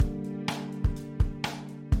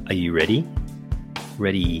Are you ready?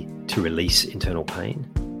 Ready to release internal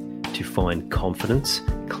pain? To find confidence,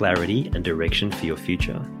 clarity, and direction for your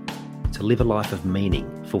future? To live a life of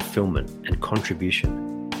meaning, fulfillment, and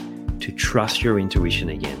contribution? To trust your intuition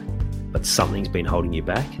again, but something's been holding you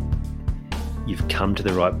back? You've come to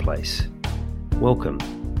the right place. Welcome.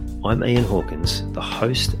 I'm Ian Hawkins, the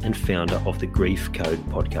host and founder of the Grief Code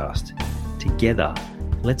podcast. Together,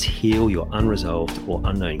 let's heal your unresolved or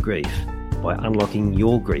unknown grief by unlocking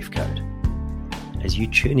your grief code. As you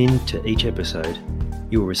tune in to each episode,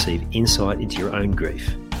 you will receive insight into your own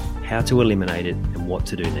grief, how to eliminate it, and what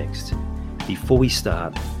to do next. Before we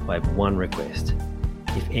start, I have one request.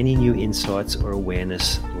 If any new insights or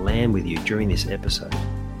awareness land with you during this episode,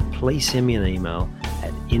 please send me an email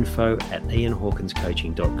at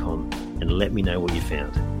info@ianhawkinscoaching.com and let me know what you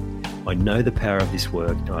found. I know the power of this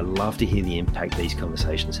work and I love to hear the impact these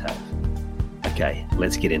conversations have. Okay,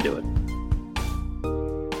 let's get into it.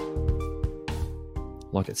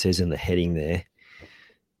 Like it says in the heading there,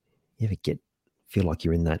 you ever feel like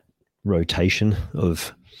you're in that rotation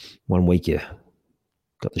of 1 week you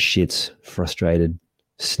got the shits, frustrated,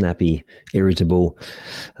 snappy, irritable.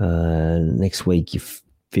 Next week you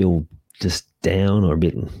feel just down or a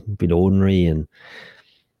bit ordinary, and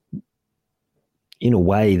in a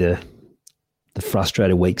way the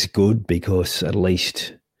frustrated week's good because at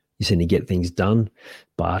least you seem to get things done,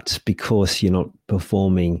 but because you're not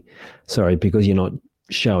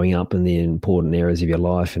showing up in the important areas of your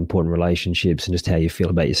life, important relationships, and just how you feel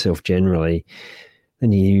about yourself generally,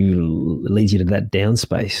 then it leads you to that down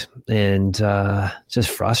space. And just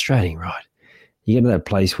frustrating, right? You get to that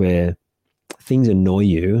place where things annoy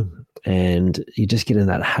you and you just get in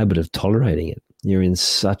that habit of tolerating it. You're in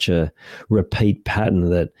such a repeat pattern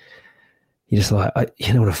that you're just like, you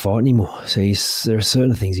don't want to fight anymore. So there are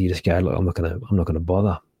certain things you just go, look, I'm not going to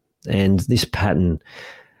bother. And this pattern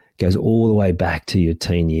goes all the way back to your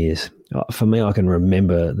teen years. For me, I can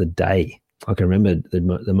remember the day. I can remember the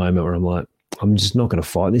moment where I'm like, I'm just not going to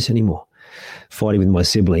fight this anymore. Fighting with my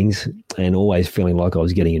siblings and always feeling like I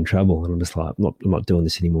was getting in trouble. And I'm just like, I'm not doing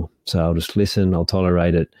this anymore. So I'll just listen. I'll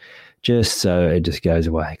tolerate it just so it just goes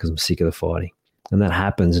away because I'm sick of the fighting. And that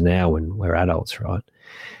happens now when we're adults, right?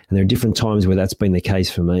 And there are different times where that's been the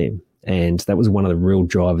case for me. And that was one of the real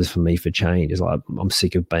drivers for me for change. Is like, I'm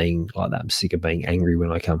sick of being like that. I'm sick of being angry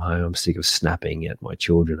when I come home. I'm sick of snapping at my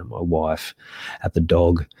children, at my wife, at the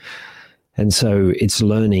dog. And so it's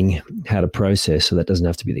learning how to process so that doesn't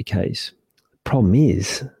have to be the case. The problem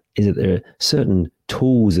is that there are certain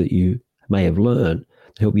tools that you may have learned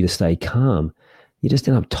to help you to stay calm. You just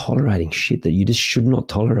end up tolerating shit that you just should not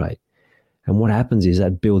tolerate. And what happens is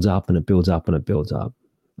that builds up and it builds up and it builds up.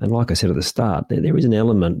 And like I said at the start, there is an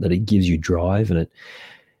element that it gives you drive and it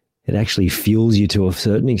actually fuels you to a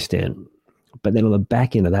certain extent. But then on the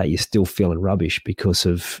back end of that, you're still feeling rubbish because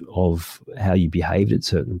of how you behaved at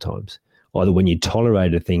certain times. Either when you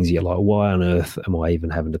tolerated things, you're like, why on earth am I even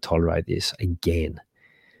having to tolerate this again?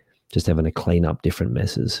 Just having to clean up different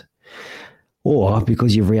messes. Or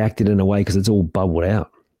because you've reacted in a way because it's all bubbled out.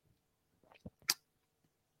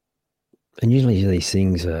 And usually these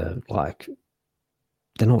things are like,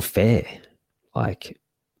 they're not fair. Like,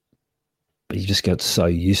 but you just get so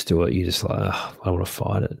used to it, you just like, I don't want to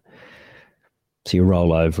fight it. So you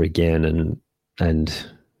roll over again and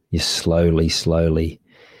you slowly sink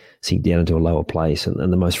down into a lower place.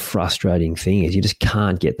 And the most frustrating thing is you just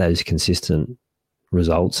can't get those consistent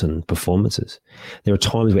results and performances. There are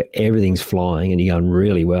times where everything's flying and you're going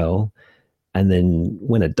really well. And then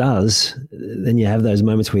when it does, then you have those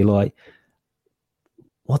moments where you're like,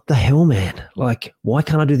 what the hell, man? Like, why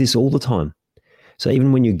can't I do this all the time? So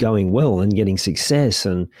even when you're going well and getting success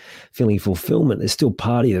and feeling fulfillment, there's still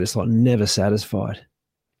part of you that's like never satisfied.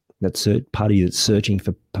 That's part of you that's searching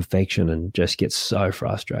for perfection and just gets so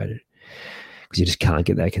frustrated because you just can't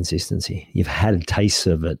get that consistency. You've had a taste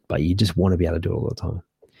of it, but you just want to be able to do it all the time.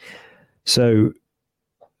 So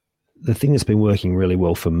the thing that's been working really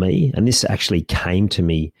well for me, and this actually came to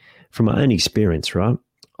me from my own experience, right?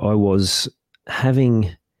 I was having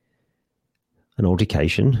an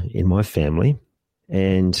altercation in my family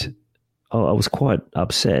and I was quite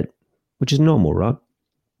upset, which is normal, right?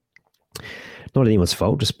 Not anyone's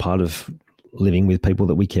fault, just part of living with people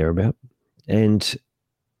that we care about. And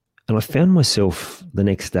I found myself the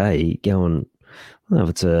next day going, I don't know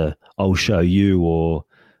if it's I'll show you or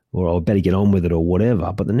I'll better get on with it or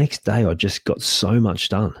whatever. But the next day I just got so much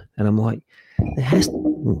done. And I'm like,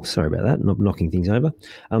 sorry about that, not knocking things over.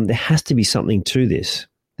 There has to be something to this.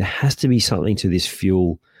 There has to be something to this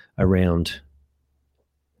fuel around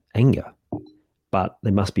anger, but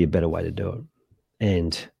there must be a better way to do it.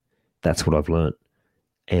 And that's what I've learned.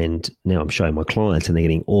 And now I'm showing my clients and they're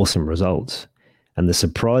getting awesome results. And the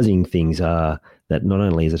surprising things are that not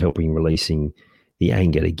only is it helping releasing the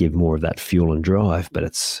anger to give more of that fuel and drive, but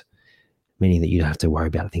it's meaning that you don't have to worry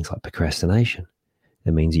about things like procrastination.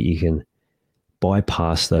 It means that you can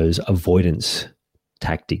bypass those avoidance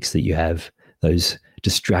tactics that you have, those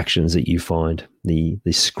distractions that you find, the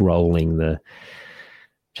scrolling,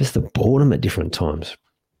 just the boredom at different times.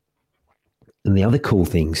 And the other cool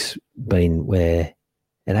thing's been where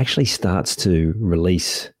it actually starts to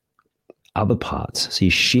release other parts. So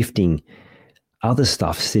you're shifting other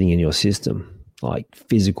stuff sitting in your system, like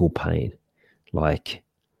physical pain, like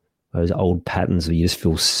those old patterns where you just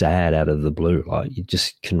feel sad out of the blue, like you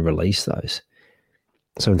just can release those.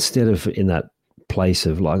 So instead of in that place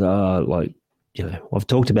of I've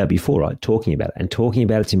talked about before, right? Talking about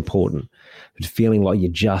it's important, but feeling like you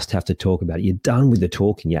just have to talk about it. You're done with the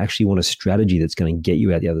talking. You actually want a strategy that's going to get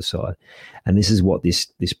you out the other side. And this is what this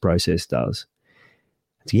process does.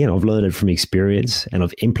 Again, I've learned it from experience and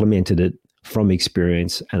I've implemented it from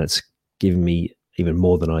experience, and it's given me even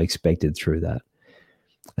more than I expected through that.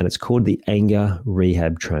 And it's called the Anger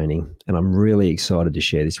Rehab Training. And I'm really excited to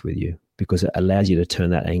share this with you because it allows you to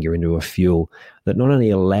turn that anger into a fuel that not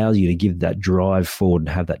only allows you to give that drive forward and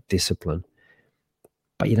have that discipline,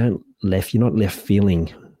 but you're not left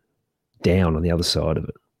feeling down on the other side of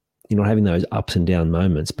it. You're not having those ups and down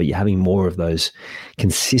moments, but you're having more of those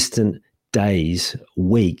consistent days,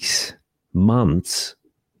 weeks, months,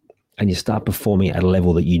 and you start performing at a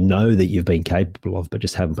level that you know that you've been capable of, but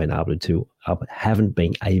just haven't been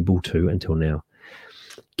able to until now.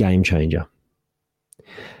 Game changer.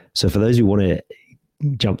 So for those who want to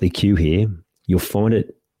jump the queue here, you'll find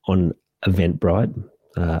it on Eventbrite,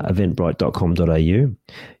 eventbrite.com.au. You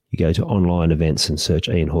go to online events and search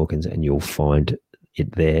Ian Hawkins and you'll find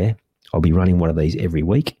it there. I'll be running one of these every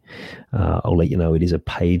week. I'll let you know it is a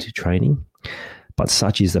paid training, but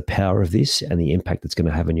such is the power of this and the impact it's going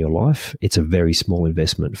to have in your life. It's a very small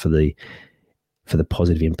investment for the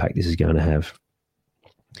positive impact this is going to have.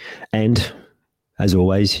 And as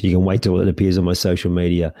always, you can wait till it appears on my social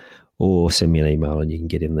media or send me an email and you can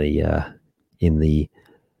get in the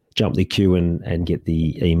jump the queue and get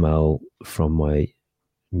the email from my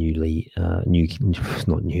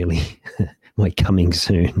my coming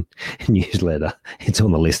soon newsletter. It's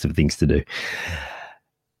on the list of things to do.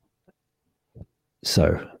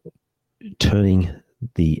 So turning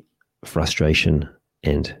the frustration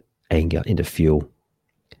and anger into fuel,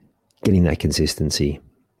 getting that consistency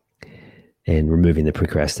and removing the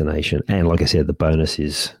procrastination. And like I said, the bonus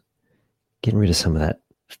is getting rid of some of that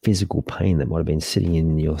physical pain that might have been sitting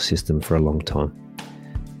in your system for a long time.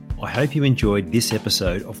 I hope you enjoyed this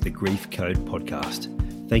episode of the Grief Code podcast.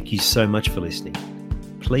 Thank you so much for listening.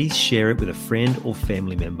 Please share it with a friend or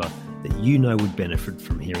family member that you know would benefit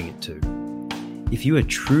from hearing it too. If you are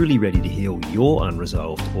truly ready to heal your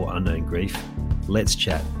unresolved or unknown grief, let's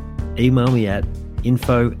chat. Email me at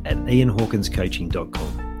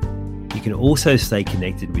info@ianhawkinscoaching.com. You can also stay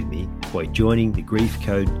connected with me by joining the Grief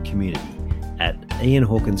Code community at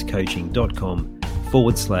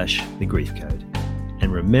ianhawkinscoaching.com/the Grief Code.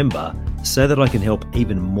 And remember, so that I can help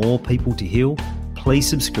even more people to heal, please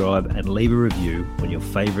subscribe and leave a review on your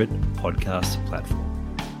favorite podcast platform.